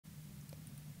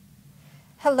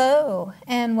Hello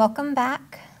and welcome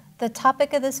back. The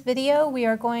topic of this video, we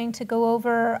are going to go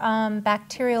over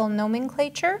bacterial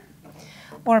nomenclature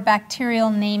or bacterial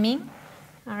naming.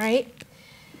 All right.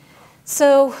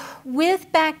 So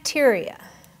with bacteria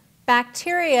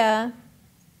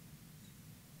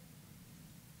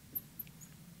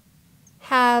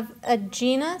have a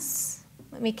genus.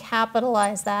 Let me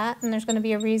capitalize that, and there's going to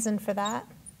be a reason for that.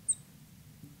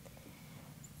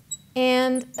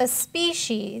 And a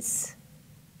species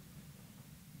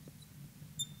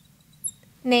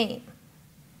name,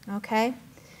 okay?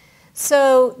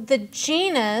 So the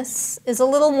genus is a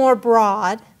little more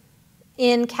broad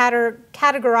in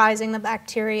categorizing the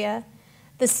bacteria.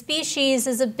 The species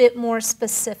is a bit more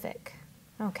specific,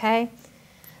 okay?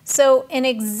 So an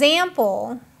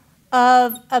example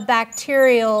of a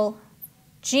bacterial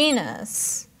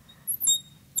genus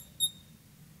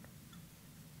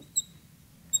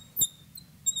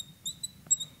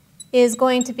is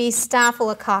going to be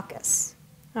Staphylococcus,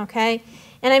 okay?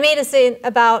 And I made a say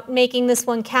about making this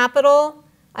one capital.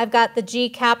 I've got the G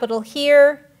capital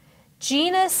here.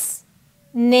 Genus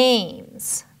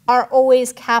names are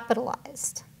always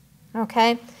capitalized,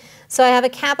 okay? So I have a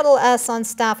capital S on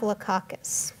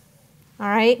Staphylococcus, all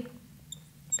right?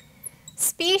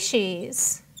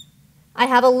 Species, I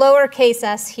have a lowercase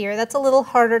s here. That's a little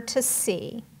harder to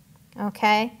see,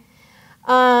 okay?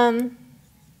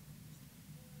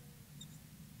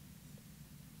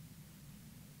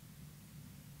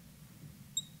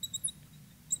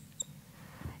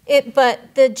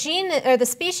 But the gene or the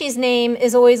species name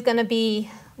is always going to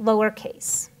be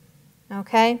lowercase,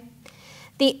 okay?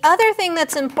 The other thing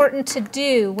that's important to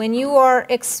do when you are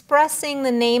expressing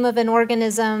the name of an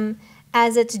organism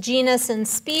as its genus and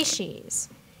species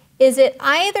is it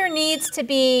either needs to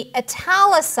be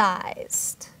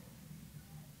italicized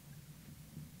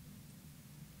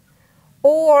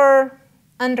or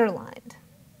underlined.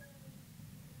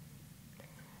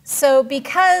 So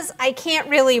because I can't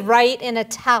really write in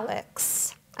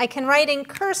italics, I can write in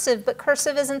cursive, but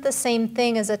cursive isn't the same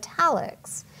thing as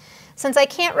italics. Since I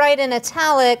can't write in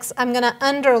italics, I'm going to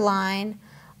underline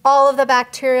all of the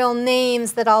bacterial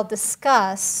names that I'll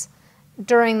discuss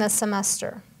during the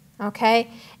semester,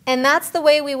 okay? And that's the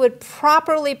way we would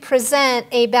properly present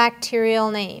a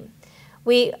bacterial name.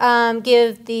 We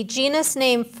give the genus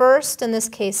name first, in this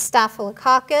case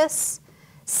Staphylococcus,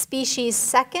 species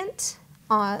second,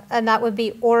 and that would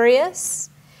be aureus.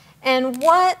 And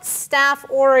what Staph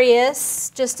aureus,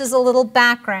 just as a little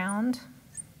background,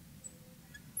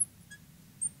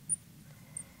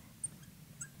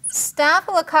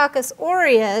 Staphylococcus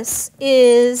aureus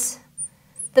is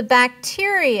the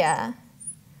bacteria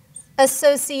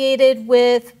associated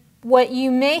with what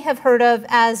you may have heard of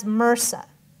as MRSA,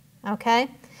 okay?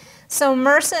 So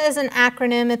MRSA is an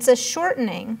acronym, it's a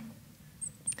shortening.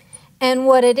 And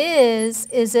what it is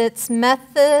it's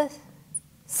methicillin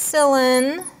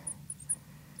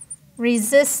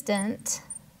resistant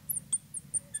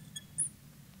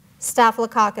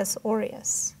Staphylococcus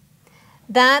aureus.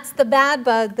 That's the bad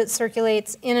bug that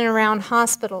circulates in and around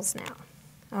hospitals now,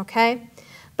 okay?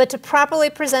 But to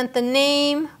properly present the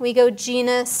name, we go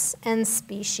genus and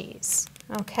species,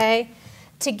 okay?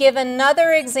 To give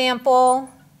another example,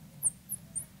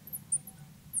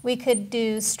 we could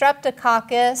do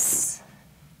Streptococcus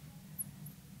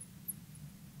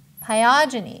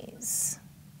pyogenes.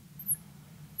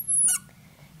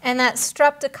 And that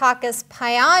Streptococcus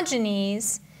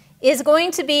pyogenes is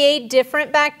going to be a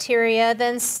different bacteria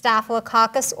than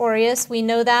Staphylococcus aureus. We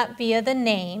know that via the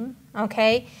name,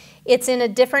 okay? It's in a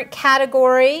different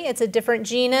category, it's a different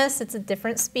genus, it's a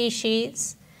different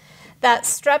species. That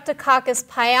Streptococcus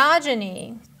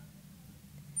pyogeny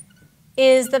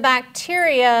is the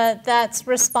bacteria that's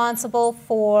responsible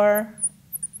for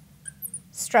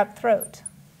strep throat,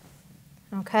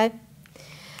 okay?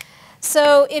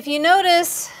 So if you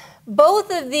notice,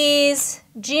 both of these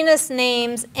genus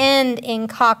names end in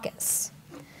coccus.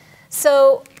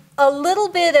 So a little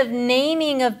bit of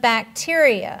naming of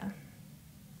bacteria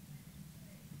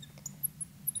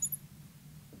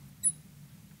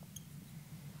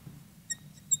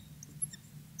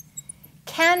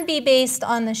can be based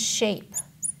on the shape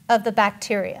of the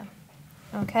bacteria,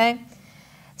 okay?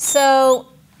 So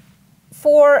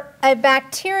for a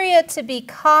bacteria to be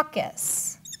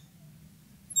coccus,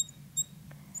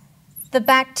 the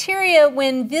bacteria,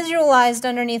 when visualized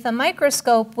underneath a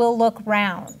microscope, will look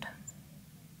round.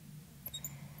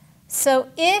 So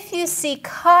if you see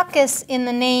coccus in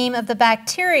the name of the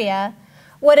bacteria,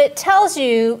 what it tells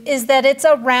you is that it's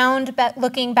a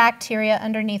round-looking bacteria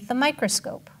underneath the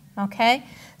microscope, okay?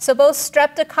 So both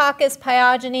Streptococcus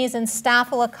pyogenes and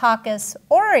Staphylococcus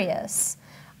aureus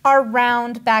are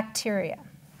round bacteria,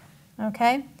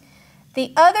 okay?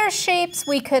 The other shapes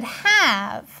we could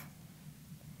have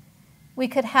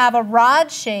a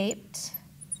rod-shaped,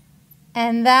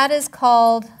 and that is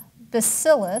called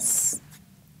bacillus,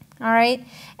 all right?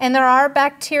 And there are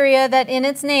bacteria that in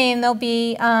its name, there'll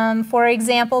be, for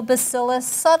example, Bacillus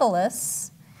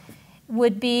subtilis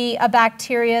would be a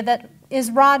bacteria that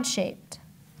is rod-shaped.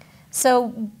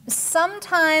 So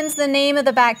sometimes the name of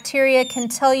the bacteria can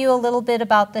tell you a little bit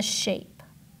about the shape,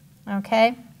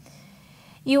 okay?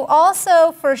 You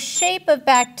also, for shape of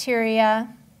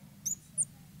bacteria,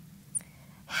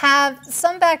 have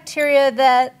some bacteria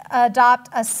that adopt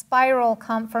a spiral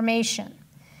conformation.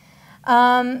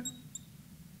 And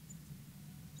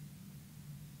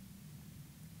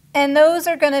those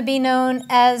are going to be known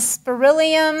as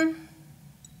spirillum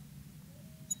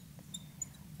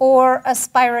or a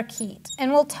spirochete.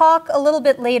 And we'll talk a little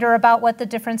bit later about what the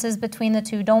difference is between the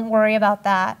two. Don't worry about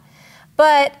that.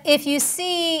 But if you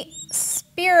see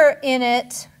spir in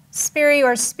it, spiri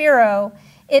or spiro,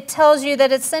 it tells you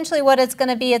that essentially what it's going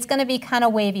to be kind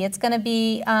of wavy. It's going to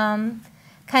be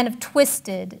kind of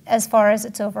twisted as far as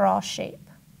its overall shape.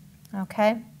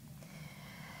 Okay?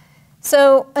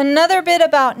 So another bit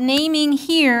about naming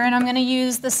here, and I'm going to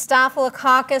use the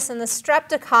Staphylococcus and the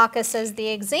Streptococcus as the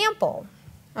example,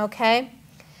 okay,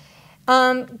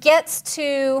 gets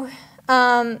to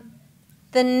the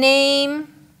name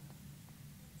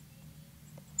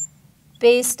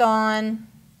based on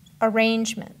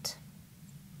arrangement.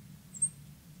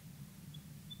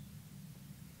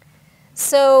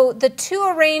 So the two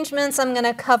arrangements I'm going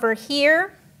to cover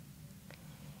here,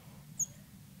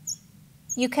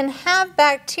 you can have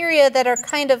bacteria that are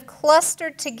kind of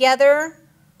clustered together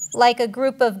like a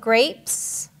group of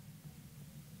grapes.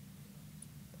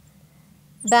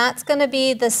 That's going to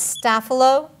be the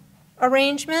Staphylo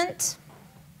arrangement.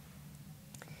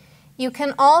 You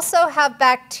can also have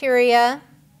bacteria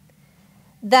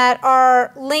that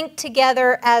are linked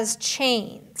together as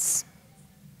chains.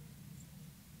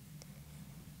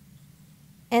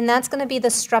 And that's going to be the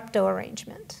Strepto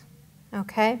arrangement,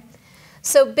 okay?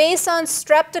 So based on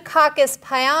Streptococcus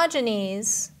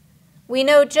pyogenes, we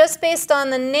know just based on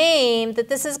the name that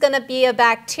this is going to be a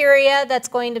bacteria that's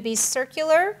going to be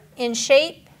circular in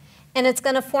shape, and it's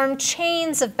going to form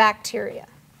chains of bacteria.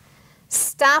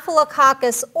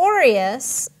 Staphylococcus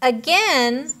aureus,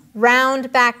 again,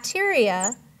 round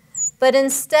bacteria, but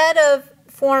instead of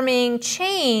forming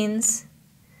chains,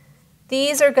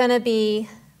 these are going to be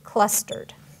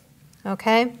clustered,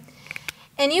 okay?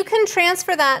 And you can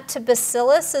transfer that to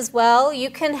bacillus as well.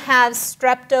 You can have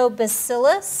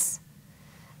streptobacillus,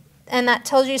 and that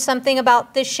tells you something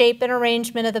about the shape and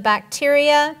arrangement of the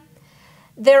bacteria.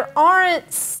 There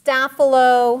aren't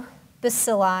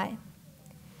staphylobacilli.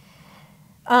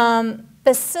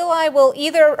 Bacilli will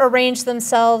either arrange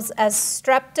themselves as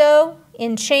strepto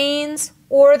in chains,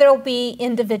 or there'll be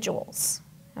individuals,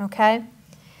 okay?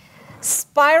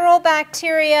 Spiral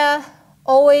bacteria,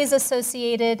 always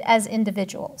associated as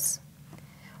individuals.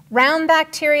 Round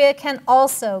bacteria can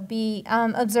also be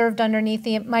observed underneath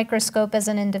the microscope as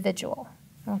an individual,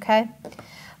 okay?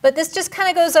 But this just kind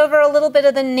of goes over a little bit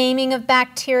of the naming of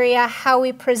bacteria, how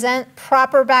we present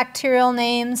proper bacterial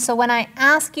names. So when I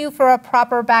ask you for a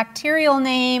proper bacterial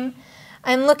name,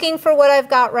 I'm looking for what I've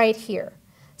got right here.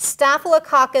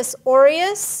 Staphylococcus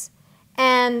aureus,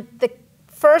 and the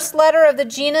first letter of the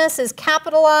genus is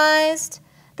capitalized,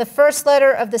 the first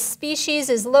letter of the species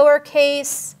is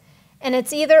lowercase, and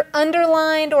it's either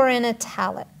underlined or in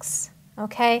italics,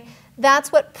 okay?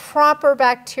 That's what proper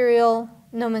bacterial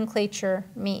nomenclature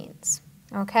means,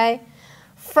 okay?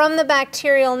 From the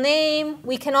bacterial name,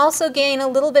 we can also gain a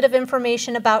little bit of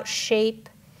information about shape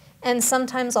and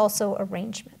sometimes also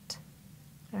arrangement,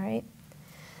 all right?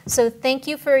 So thank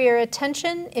you for your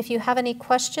attention. If you have any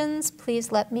questions,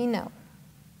 please let me know.